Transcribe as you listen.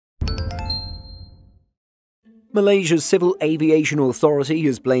Malaysia's Civil Aviation Authority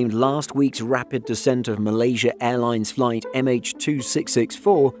has blamed last week's rapid descent of Malaysia Airlines flight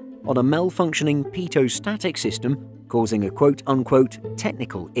MH2664 on a malfunctioning pitot-static system causing a quote-unquote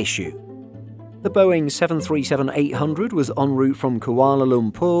technical issue. The Boeing 737-800 was en route from Kuala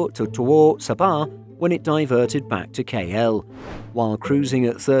Lumpur to Tawau, Sabah when it diverted back to KL. While cruising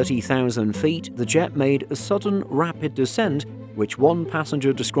at 30,000 feet, the jet made a sudden rapid descent, which one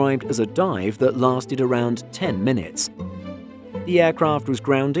passenger described as a dive that lasted around 10 minutes. The aircraft was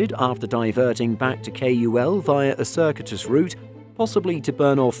grounded after diverting back to KUL via a circuitous route, possibly to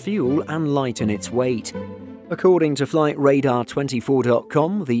burn off fuel and lighten its weight. According to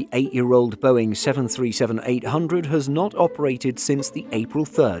FlightRadar24.com, the 8-year-old Boeing 737-800 has not operated since the April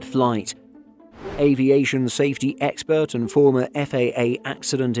 3rd flight. Aviation safety expert and former FAA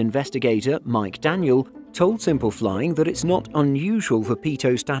accident investigator Mike Daniel told Simple Flying that it's not unusual for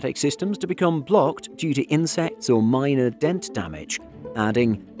pitot-static systems to become blocked due to insects or minor dent damage,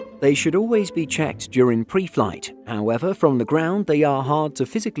 adding, "They should always be checked during pre-flight. However, from the ground they are hard to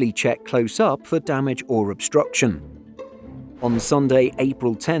physically check close up for damage or obstruction." On Sunday,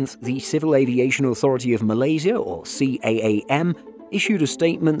 April 10th, the Civil Aviation Authority of Malaysia, or CAAM, issued a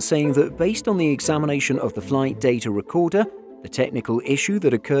statement saying that based on the examination of the flight data recorder, the technical issue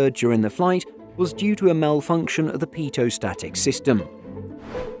that occurred during the flight was due to a malfunction of the pitot-static system.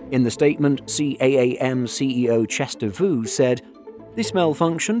 In the statement, CAAM CEO Chester Vu said, "This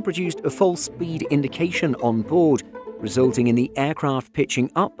malfunction produced a false speed indication on board, resulting in the aircraft pitching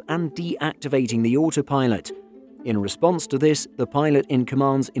up and deactivating the autopilot. In response to this, the pilot in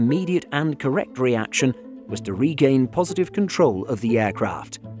command's immediate and correct reaction was to regain positive control of the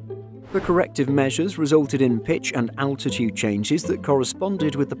aircraft. The corrective measures resulted in pitch and altitude changes that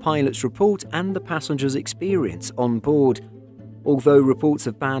corresponded with the pilot's report and the passenger's experience on board. Although reports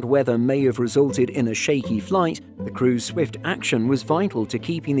of bad weather may have resulted in a shaky flight, the crew's swift action was vital to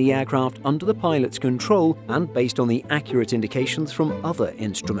keeping the aircraft under the pilot's control and based on the accurate indications from other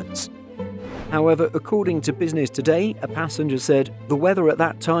instruments." However, according to Business Today, a passenger said the weather at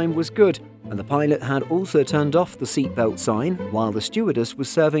that time was good, and the pilot had also turned off the seatbelt sign while the stewardess was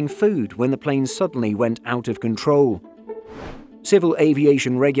serving food when the plane suddenly went out of control. Civil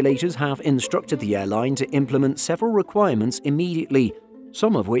aviation regulators have instructed the airline to implement several requirements immediately,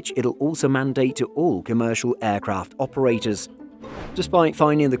 some of which it'll also mandate to all commercial aircraft operators. Despite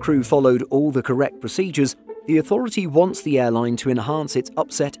finding the crew followed all the correct procedures, the authority wants the airline to enhance its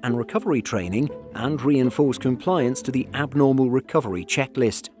upset and recovery training and reinforce compliance to the abnormal recovery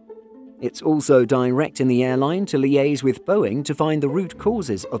checklist. It's also directing the airline to liaise with Boeing to find the root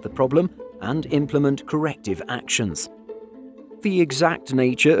causes of the problem and implement corrective actions. The exact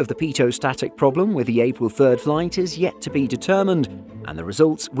nature of the pitot-static problem with the April 3rd flight is yet to be determined, and the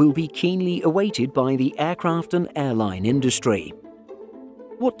results will be keenly awaited by the aircraft and airline industry.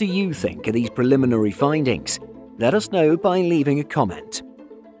 What do you think of these preliminary findings? Let us know by leaving a comment.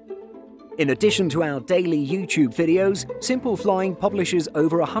 In addition to our daily YouTube videos, Simple Flying publishes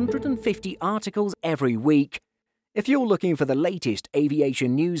over 150 articles every week. If you're looking for the latest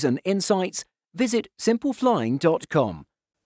aviation news and insights, visit simpleflying.com.